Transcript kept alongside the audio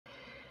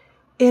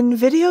In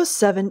video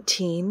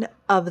 17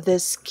 of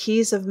this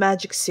Keys of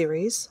Magic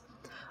series,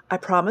 I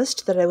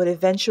promised that I would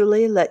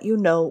eventually let you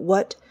know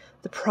what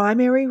the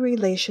primary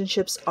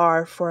relationships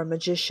are for a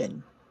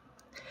magician.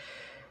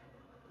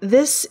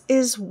 This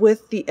is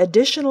with the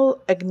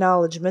additional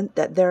acknowledgement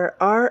that there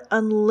are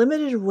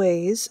unlimited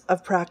ways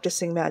of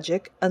practicing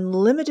magic,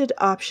 unlimited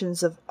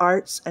options of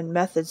arts and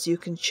methods you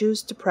can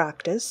choose to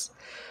practice,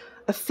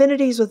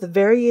 affinities with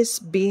various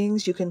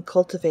beings you can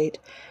cultivate,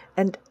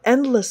 and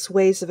endless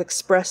ways of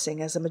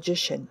expressing as a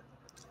magician.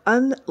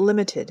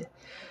 Unlimited.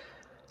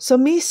 So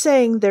me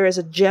saying there is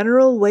a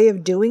general way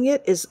of doing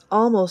it is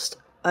almost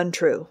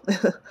untrue.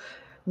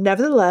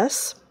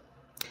 Nevertheless,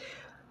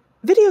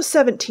 video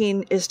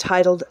 17 is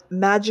titled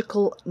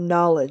Magical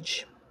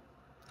Knowledge.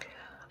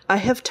 I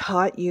have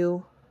taught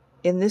you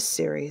in this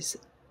series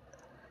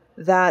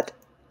that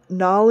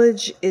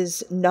knowledge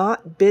is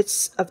not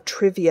bits of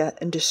trivia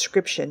and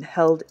description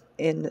held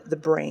in the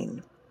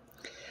brain.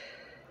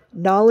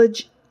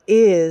 Knowledge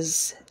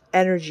is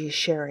energy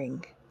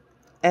sharing,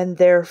 and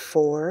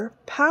therefore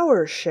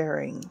power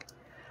sharing.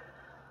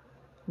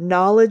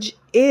 Knowledge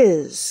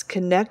is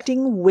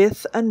connecting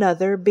with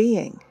another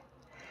being,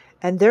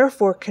 and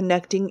therefore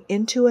connecting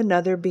into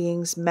another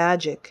being's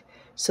magic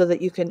so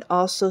that you can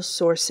also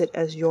source it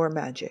as your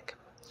magic.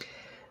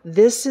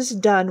 This is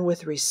done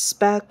with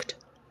respect,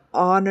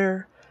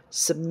 honor,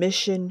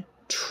 submission,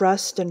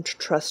 trust and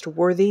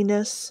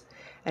trustworthiness,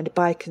 and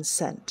by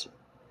consent.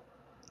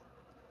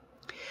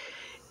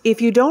 If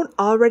you don't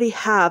already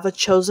have a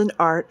chosen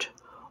art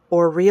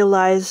or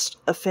realized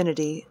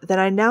affinity, then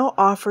I now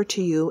offer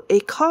to you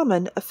a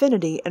common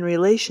affinity and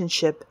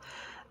relationship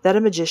that a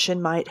magician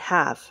might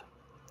have.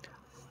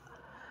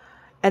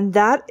 And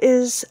that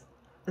is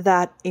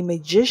that a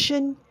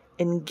magician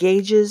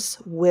engages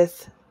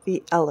with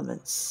the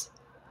elements.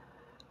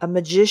 A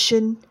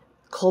magician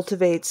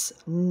cultivates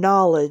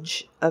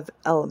knowledge of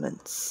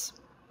elements.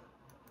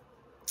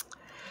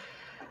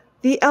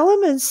 The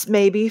elements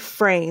may be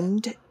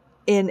framed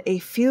in a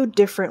few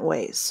different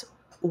ways.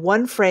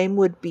 One frame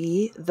would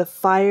be the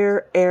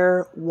fire,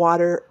 air,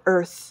 water,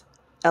 earth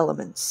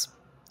elements.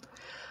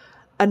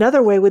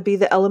 Another way would be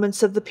the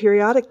elements of the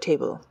periodic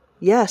table.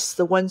 Yes,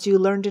 the ones you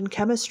learned in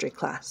chemistry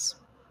class.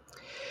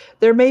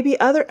 There may be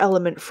other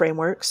element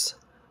frameworks,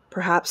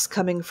 perhaps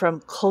coming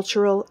from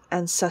cultural,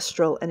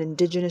 ancestral, and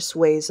indigenous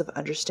ways of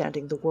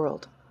understanding the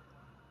world.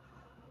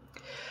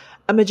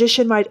 A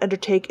magician might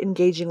undertake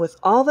engaging with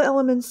all the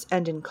elements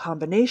and in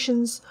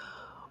combinations,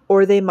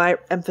 or they might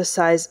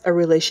emphasize a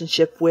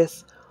relationship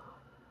with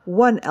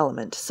one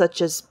element, such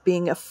as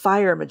being a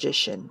fire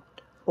magician,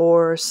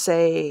 or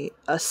say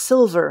a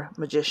silver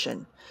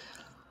magician.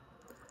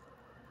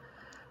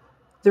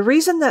 The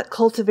reason that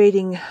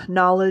cultivating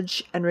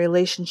knowledge and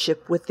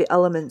relationship with the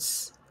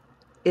elements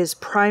is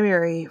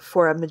primary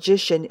for a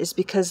magician is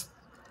because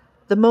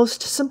the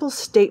most simple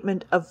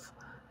statement of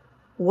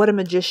what a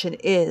magician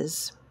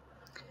is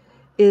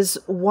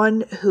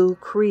one who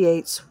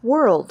creates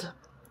world.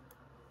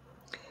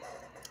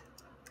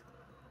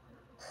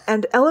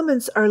 And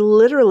elements are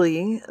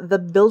literally the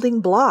building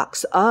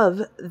blocks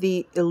of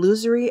the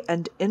illusory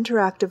and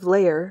interactive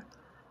layer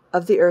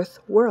of the earth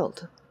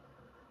world.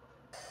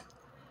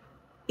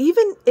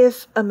 Even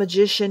if a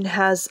magician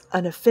has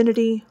an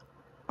affinity,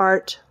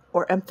 art,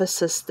 or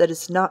emphasis that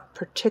is not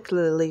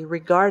particularly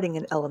regarding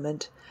an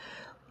element,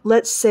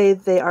 let's say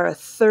they are a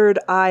third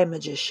eye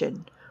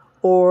magician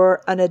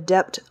or an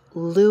adept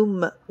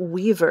loom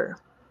weaver.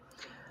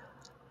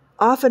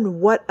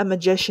 Often what a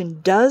magician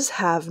does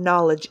have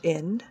knowledge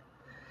in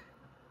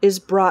is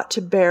brought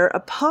to bear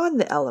upon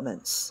the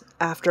elements,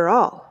 after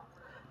all,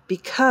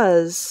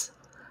 because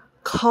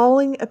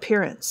calling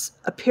appearance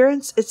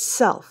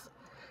itself,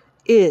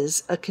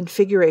 is a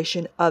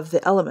configuration of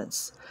the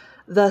elements.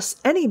 Thus,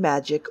 any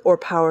magic or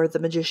power the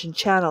magician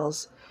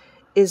channels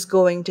is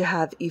going to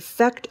have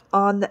effect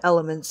on the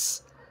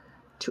elements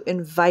to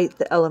invite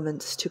the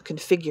elements to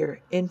configure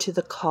into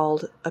the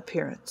called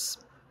appearance.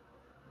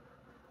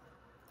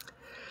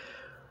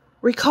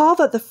 Recall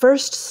that the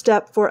first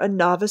step for a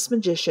novice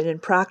magician in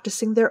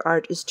practicing their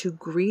art is to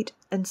greet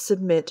and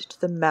submit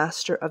to the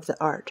master of the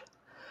art.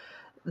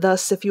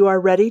 Thus, if you are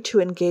ready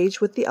to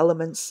engage with the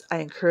elements, I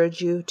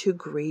encourage you to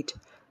greet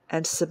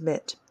and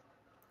submit.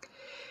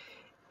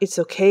 It's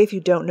okay if you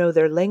don't know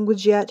their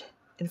language yet.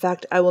 In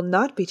fact, I will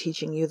not be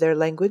teaching you their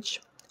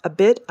language. A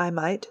bit I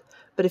might,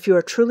 but if you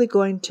are truly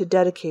going to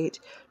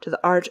dedicate to the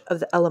art of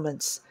the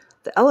elements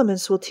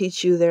will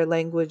teach you their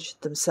language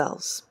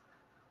themselves.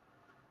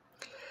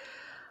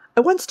 I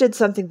once did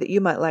something that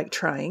you might like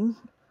trying.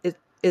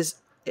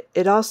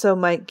 It also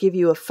might give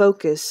you a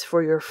focus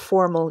for your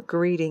formal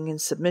greeting and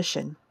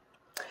submission.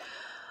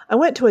 I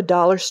went to a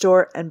dollar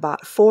store and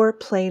bought 4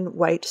 plain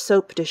white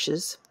soap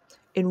dishes.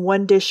 In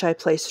one dish I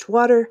placed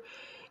water.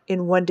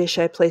 In one dish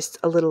I placed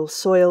a little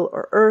soil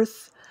or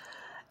earth.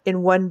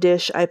 In one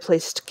dish I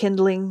placed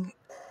kindling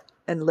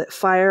and lit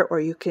fire, or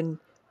you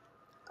can,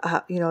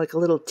 like a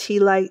little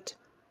tea light.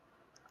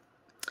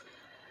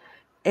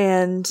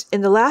 And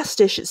in the last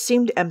dish, it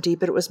seemed empty,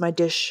 but it was my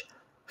dish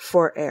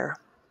for air.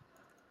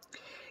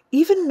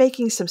 Even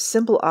making some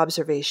simple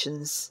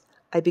observations,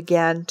 I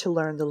began to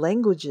learn the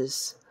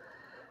languages.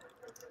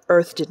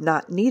 Earth did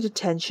not need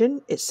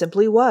attention, it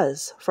simply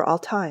was, for all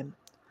time.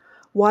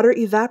 Water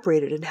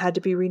evaporated and had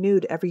to be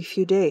renewed every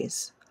few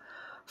days.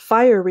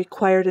 Fire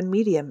required a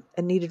medium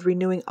and needed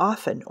renewing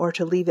often, or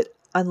to leave it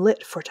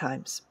unlit for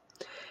times.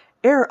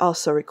 Air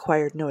also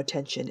required no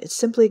attention. It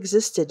simply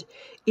existed,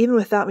 even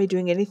without me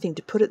doing anything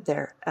to put it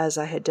there, as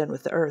I had done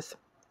with the earth.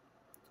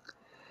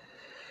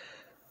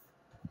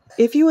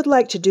 If you would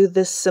like to do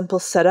this simple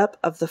setup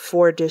of the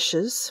 4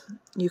 dishes,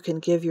 you can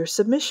give your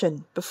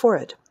submission before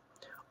it,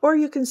 or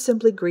you can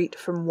simply greet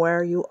from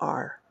where you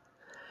are.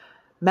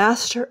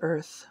 Master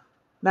Earth,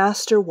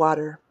 Master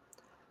Water,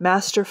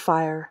 Master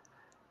Fire,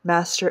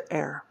 Master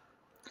Air,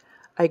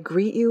 I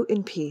greet you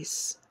in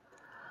peace.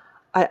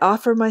 I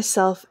offer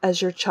myself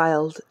as your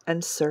child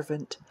and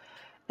servant,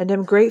 and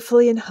am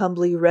gratefully and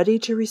humbly ready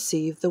to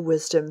receive the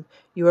wisdom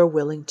you are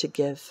willing to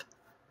give.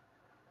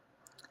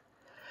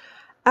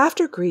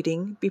 After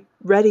greeting, be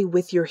ready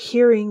with your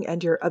hearing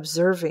and your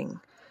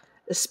observing,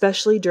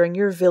 especially during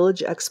your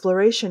village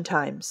exploration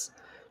times,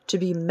 to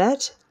be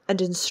met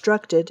and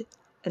instructed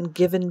and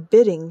given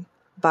bidding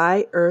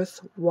by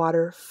earth,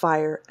 water,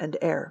 fire, and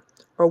air,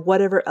 or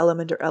whatever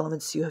element or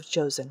elements you have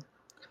chosen.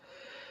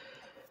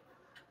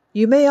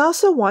 You may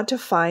also want to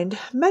find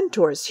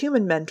mentors,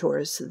 human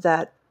mentors,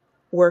 that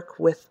work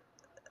with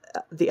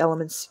the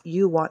elements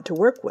you want to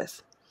work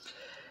with.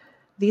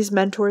 These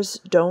mentors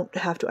don't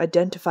have to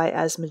identify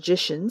as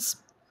magicians,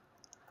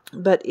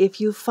 but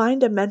if you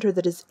find a mentor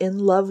that is in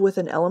love with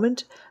an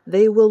element,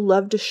 they will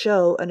love to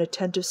show an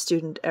attentive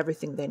student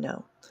everything they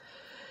know.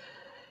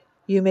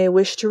 You may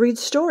wish to read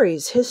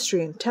stories,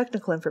 history, and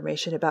technical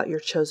information about your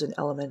chosen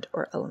element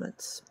or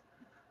elements.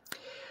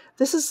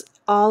 This is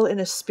all in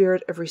a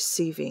spirit of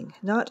receiving,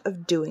 not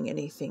of doing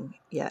anything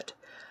yet.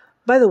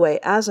 By the way,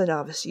 as a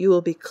novice, you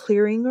will be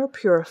clearing or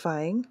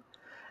purifying,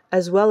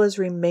 as well as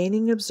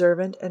remaining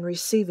observant and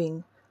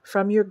receiving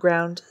from your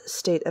ground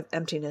state of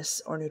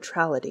emptiness or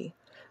neutrality.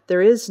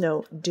 There is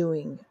no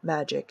doing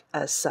magic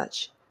as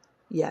such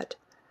yet.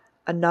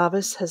 A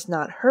novice has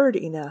not heard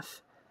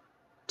enough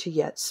to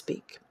yet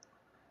speak.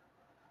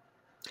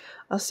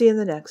 I'll see you in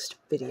the next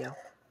video.